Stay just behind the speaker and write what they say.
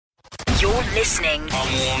You're listening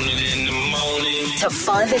I'm on it in the morning. to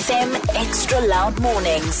 5FM Extra Loud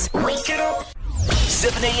Mornings. Wake it up.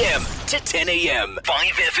 7 a.m. to 10 a.m.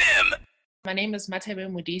 5FM. My name is Mathebe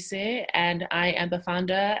Molise, and I am the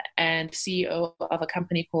founder and CEO of a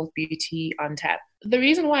company called On Tapp. The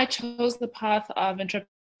reason why I chose the path of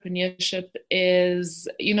entrepreneurship is,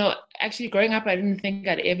 actually growing up, I didn't think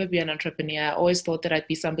I'd ever be an entrepreneur. I always thought that I'd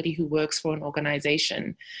be somebody who works for an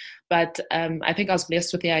organization. But I think I was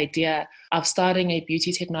blessed with the idea of starting a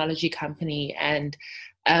beauty technology company. And,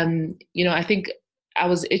 I think I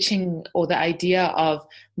was itching, or the idea of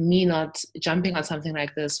me not jumping on something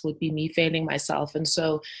like this would be me failing myself. And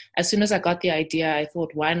so as soon as I got the idea, I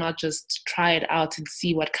thought, why not just try it out and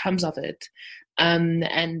see what comes of it?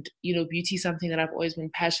 Beauty is something that I've always been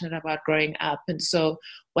passionate about growing up. And so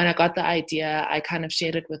when I got the idea, I kind of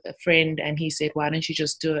shared it with a friend, and he said, why don't you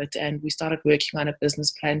just do it? And we started working on a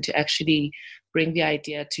business plan to actually bring the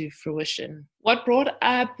idea to fruition. What brought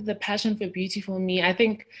up the passion for beauty for me? I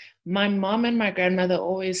think my mom and my grandmother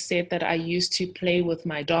always said that I used to play with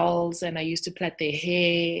my dolls and I used to plait their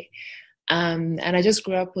hair. And I just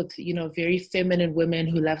grew up with, very feminine women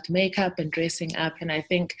who loved makeup and dressing up. And I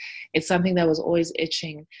think it's something that was always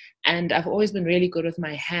itching. And I've always been really good with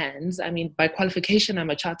my hands. I mean, by qualification,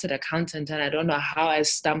 I'm a chartered accountant, and I don't know how I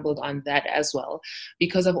stumbled on that as well,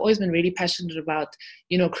 because I've always been really passionate about,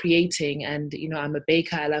 creating. And, I'm a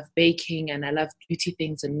baker. I love baking, and I love beauty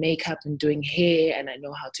things and makeup and doing hair, and I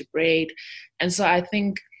know how to braid. And so I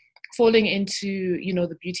think falling into,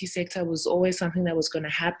 the beauty sector was always something that was going to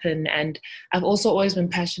happen. And I've also always been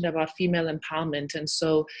passionate about female empowerment. And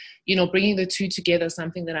so, bringing the two together is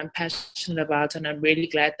something that I'm passionate about. And I'm really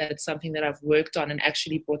glad that it's something that I've worked on and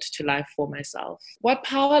actually brought to life for myself. What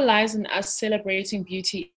power lies in us celebrating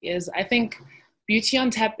beauty is, I think, On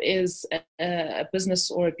Tapp is a business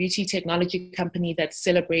or a beauty technology company that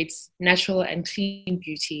celebrates natural and clean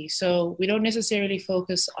beauty. So we don't necessarily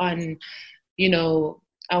focus on,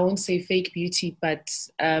 I won't say fake beauty, but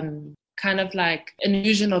kind of like an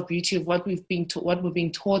illusion of beauty of what we're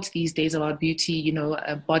being taught these days about beauty,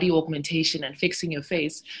 body augmentation and fixing your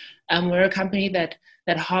face. We're a company that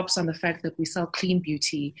harps on the fact that we sell clean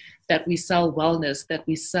beauty, that we sell wellness, that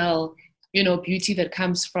we sell, beauty that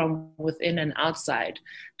comes from within and outside.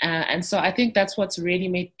 And so I think that's what's really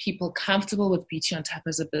made people comfortable with On Tapp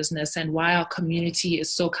as a business, and why our community is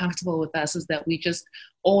so comfortable with us is that we just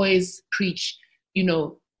always preach,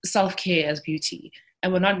 self-care as beauty.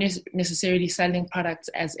 And we're not necessarily selling products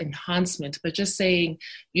as enhancement, but just saying,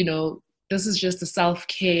 this is just a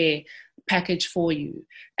self-care package for you.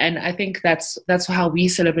 And I think that's how we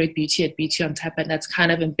celebrate beauty at On Tapp, and that's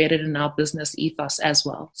kind of embedded in our business ethos as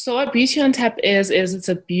well. So what On Tapp is it's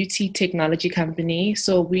a beauty technology company.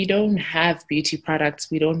 So we don't have beauty products.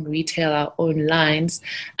 We don't retail our own lines.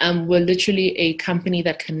 We're literally a company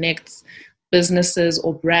that connects businesses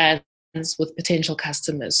or brands with potential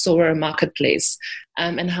customers. So we're a marketplace.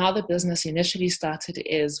 And how the business initially started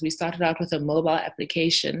is we started out with a mobile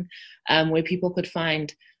application where people could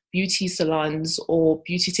find beauty salons or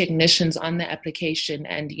beauty technicians on the application.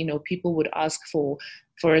 And, people would ask for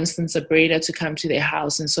instance, a braider to come to their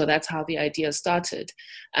house. And so that's how the idea started.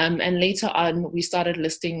 And later on, we started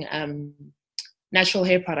listing natural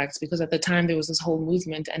hair products, because at the time there was this whole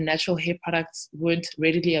movement, and natural hair products weren't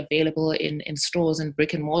readily available in stores and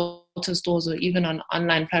brick and mortar stores, or even on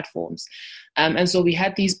online platforms. And so we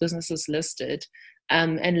had these businesses listed.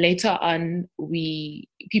 And later on,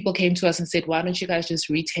 people came to us and said, why don't you guys just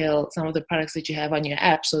retail some of the products that you have on your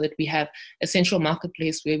app, so that we have a central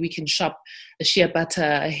marketplace where we can shop a shea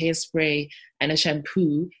butter, a hairspray, and a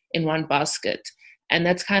shampoo in one basket. And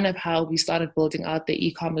that's kind of how we started building out the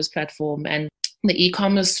e-commerce platform. And the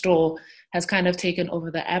e-commerce store has kind of taken over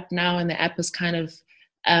the app now, and the app is kind of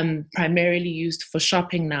primarily used for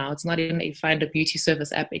shopping now. It's not even a find a beauty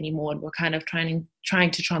service app anymore, and we're kind of trying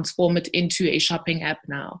to transform it into a shopping app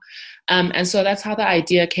now. And so that's how the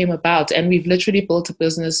idea came about. And we've literally built a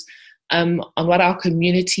business on what our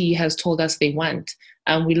community has told us they want.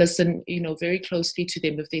 We listen, very closely to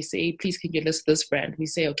them. If they say, please, can you list this brand? We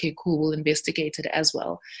say, okay, cool, we'll investigate it as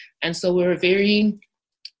well. And so we're a very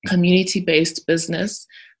community-based business.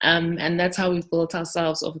 And that's how we've built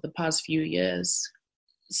ourselves over the past few years.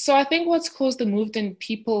 So I think what's caused the move in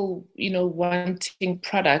people, wanting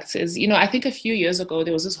products is, I think a few years ago,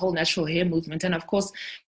 there was this whole natural hair movement. And of course,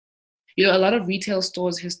 a lot of retail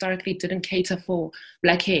stores historically didn't cater for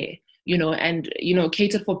black hair,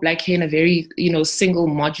 catered for black hair in a very, single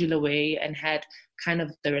modular way, and had kind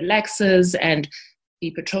of the relaxers and the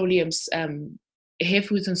petroleum hair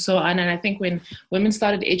foods and so on. And I think when women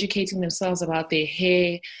started educating themselves about their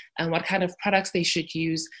hair and what kind of products they should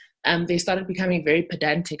use, they started becoming very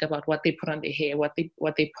pedantic about what they put on their hair, what they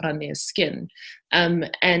put on their skin.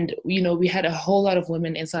 And, we had a whole lot of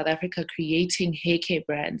women in South Africa creating hair care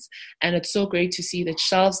brands. And it's so great to see that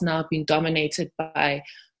shelves now being dominated by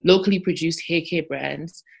locally produced hair care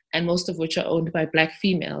brands, and most of which are owned by Black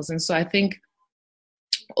females. And so I think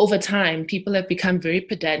over time, people have become very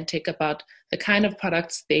pedantic about the kind of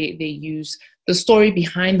products they use. The story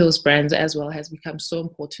behind those brands as well has become so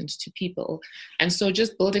important to people. And so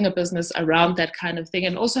just building a business around that kind of thing,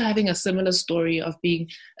 and also having a similar story of being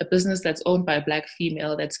a business that's owned by a Black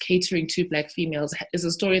female, that's catering to Black females, is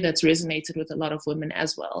a story that's resonated with a lot of women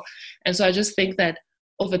as well. And so I just think that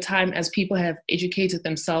over time, as people have educated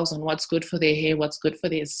themselves on what's good for their hair, what's good for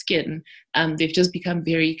their skin, they've just become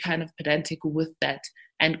very kind of pedantic with that,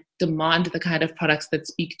 and demand the kind of products that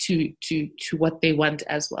speak to what they want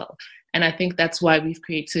as well. And I think that's why we've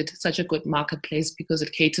created such a good marketplace, because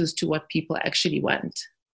it caters to what people actually want.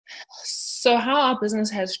 So how our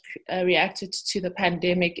business has reacted to the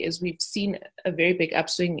pandemic is we've seen a very big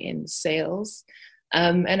upswing in sales.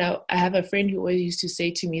 And I have a friend who always used to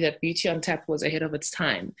say to me that beauty on tap was ahead of its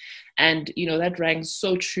time. And, that rang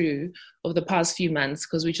so true over the past few months,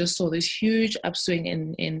 because we just saw this huge upswing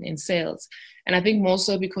in sales. And I think more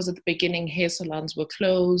so because at the beginning, hair salons were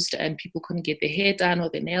closed and people couldn't get their hair done or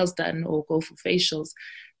their nails done or go for facials.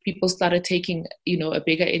 People started taking, a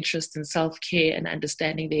bigger interest in self-care and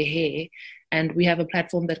understanding their hair. And we have a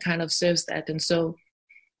platform that kind of serves that. And so,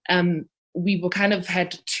 we were kind of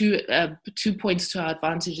had two points to our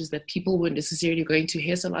advantages: that people weren't necessarily going to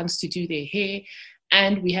hair salons to do their hair,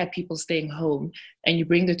 and we had people staying home. And you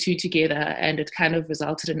bring the two together, and it kind of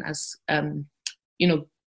resulted in us,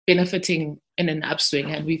 benefiting in an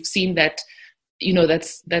upswing. And we've seen that,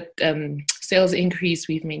 sales increase.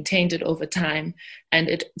 We've maintained it over time, and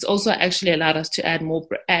it's also actually allowed us to add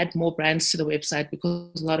more brands to the website,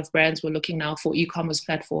 because a lot of brands were looking now for e-commerce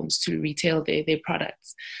platforms to retail their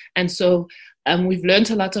products. And so we've learned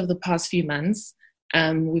a lot over the past few months.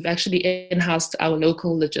 We've actually in-housed our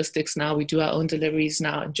local logistics now. We do our own deliveries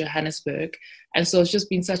now in Johannesburg. And so it's just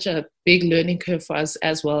been such a big learning curve for us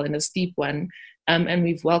as well, and a steep one. And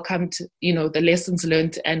we've welcomed, the lessons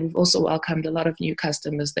learned, and we've also welcomed a lot of new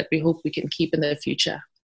customers that we hope we can keep in the future.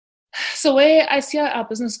 So where I see our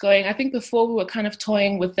business going, I think before we were kind of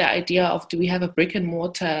toying with the idea of, do we have a brick and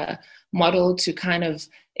mortar model to kind of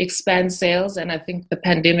expand sales? And I think the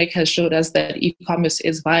pandemic has showed us that e-commerce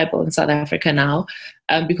is viable in South Africa now,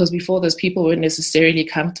 because before this, people weren't necessarily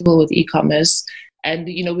comfortable with e-commerce. And,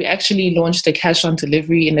 we actually launched a cash on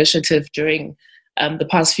delivery initiative during the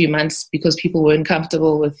past few months, because people weren't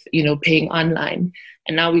comfortable with, paying online.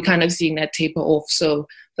 And now we're kind of seeing that taper off. So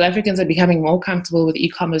South Africans are becoming more comfortable with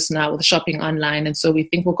e-commerce now, with shopping online. And so we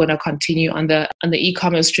think we're going to continue on the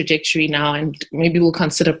e-commerce trajectory now, and maybe we'll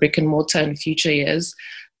consider brick and mortar in future years.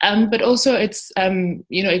 But also it's,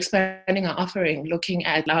 expanding our offering, looking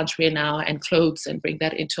at loungewear now and clothes, and bring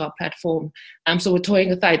that into our platform. So we're toying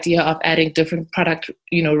with the idea of adding different product,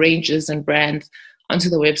 ranges and brands onto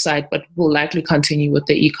the website, but we'll likely continue with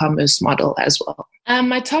the e-commerce model as well.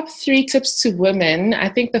 My top 3 tips to women, I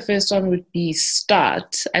think the first one would be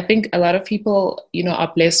start. I think a lot of people,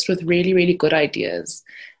 are blessed with really, really good ideas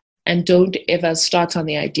and don't ever start on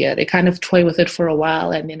the idea. They kind of toy with it for a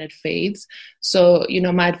while and then it fades. So,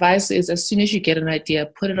 my advice is, as soon as you get an idea,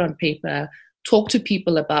 put it on paper, talk to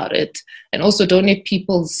people about it, and also don't let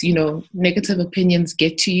people's, negative opinions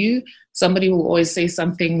get to you. Somebody will always say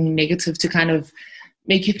something negative to kind of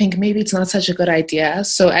make you think maybe it's not such a good idea.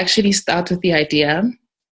 So actually start with the idea.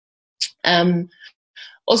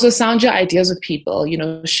 Also sound your ideas with people,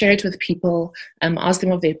 share it with people, ask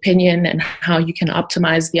them of their opinion and how you can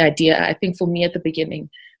optimize the idea. I think for me at the beginning,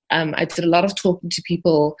 I did a lot of talking to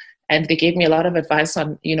people, and they gave me a lot of advice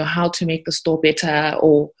on, how to make the store better,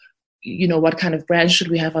 or what kind of brand should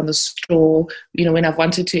we have on the store? When I've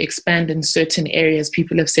wanted to expand in certain areas,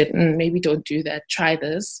 people have said, maybe don't do that, try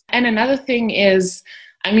this. And another thing is,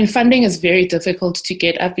 funding is very difficult to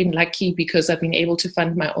get. I've been lucky because I've been able to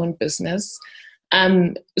fund my own business.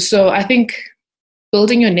 So I think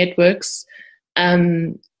building your networks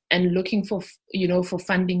and looking for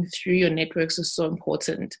funding through your networks is so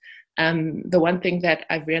important. The one thing that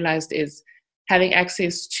I've realized is having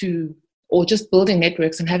access to, or just building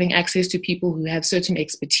networks and having access to people who have certain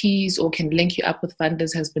expertise or can link you up with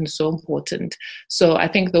funders has been so important. So I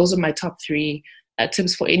think those are my top 3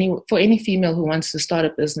 tips for any female who wants to start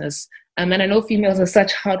a business. And I know females are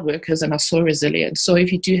such hard workers and are so resilient. So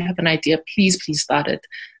if you do have an idea, please start it.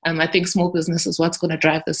 I think small business is what's going to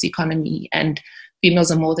drive this economy. And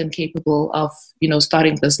females are more than capable of,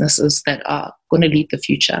 starting businesses that are going to lead the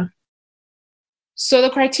future. So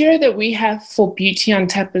the criteria that we have for Beauty on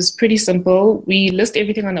Tapp is pretty simple. We list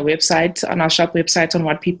everything on the website, on our shop website, on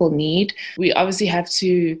what people need. We obviously have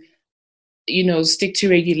to, stick to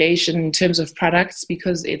regulation in terms of products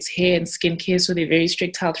because it's hair and skincare. So they're very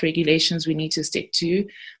strict health regulations we need to stick to.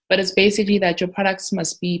 But it's basically that your products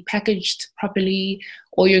must be packaged properly.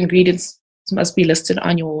 All your ingredients must be listed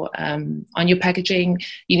on your packaging.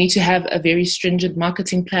 You need to have a very stringent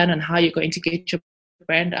marketing plan on how you're going to get your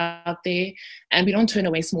brand out there, and we don't turn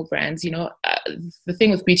away small brands. The thing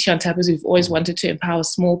with Beauty on Tapp is we've always wanted to empower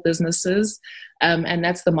small businesses, and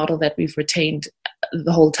that's the model that we've retained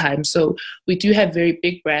the whole time. So we do have very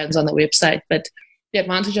big brands on the website, but the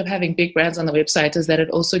advantage of having big brands on the website is that it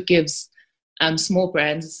also gives small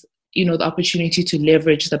brands the opportunity to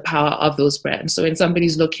leverage the power of those brands. So when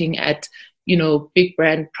somebody's looking at big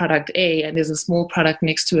brand product A and there's a small product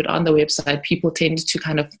next to it on the website, people tend to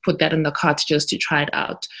kind of put that in the cart just to try it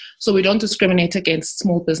out. So we don't discriminate against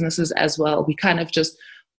small businesses as well. We kind of just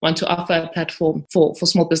want to offer a platform for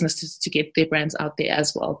small businesses to get their brands out there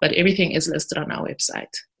as well. But everything is listed on our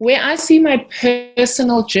website. Where I see my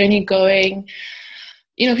personal journey going,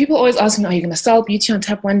 people always ask me, are you going to sell Beauty on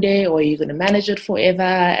Tapp one day, or are you going to manage it forever?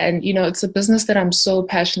 And, it's a business that I'm so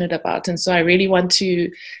passionate about. And so I really want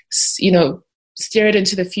to, steer it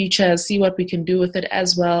into the future, see what we can do with it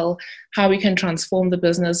as well, how we can transform the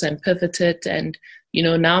business and pivot it. And,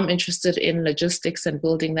 now I'm interested in logistics and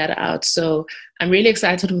building that out. So I'm really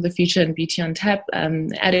excited with the future in Beauty on Tapp,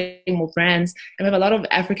 adding more brands. And we have a lot of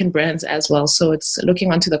African brands as well. So it's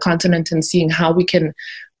looking onto the continent and seeing how we can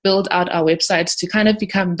build out our websites to kind of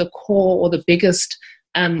become the core or the biggest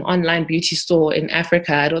online beauty store in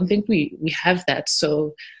Africa. I don't think we have that.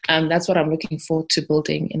 So that's what I'm looking forward to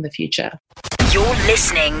building in the future. You're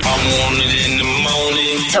listening I'm on it in the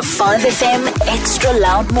morning. to 5FM Extra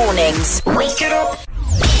Loud Mornings. Wake it up.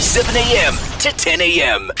 7 a.m. to 10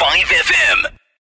 a.m. 5 FM.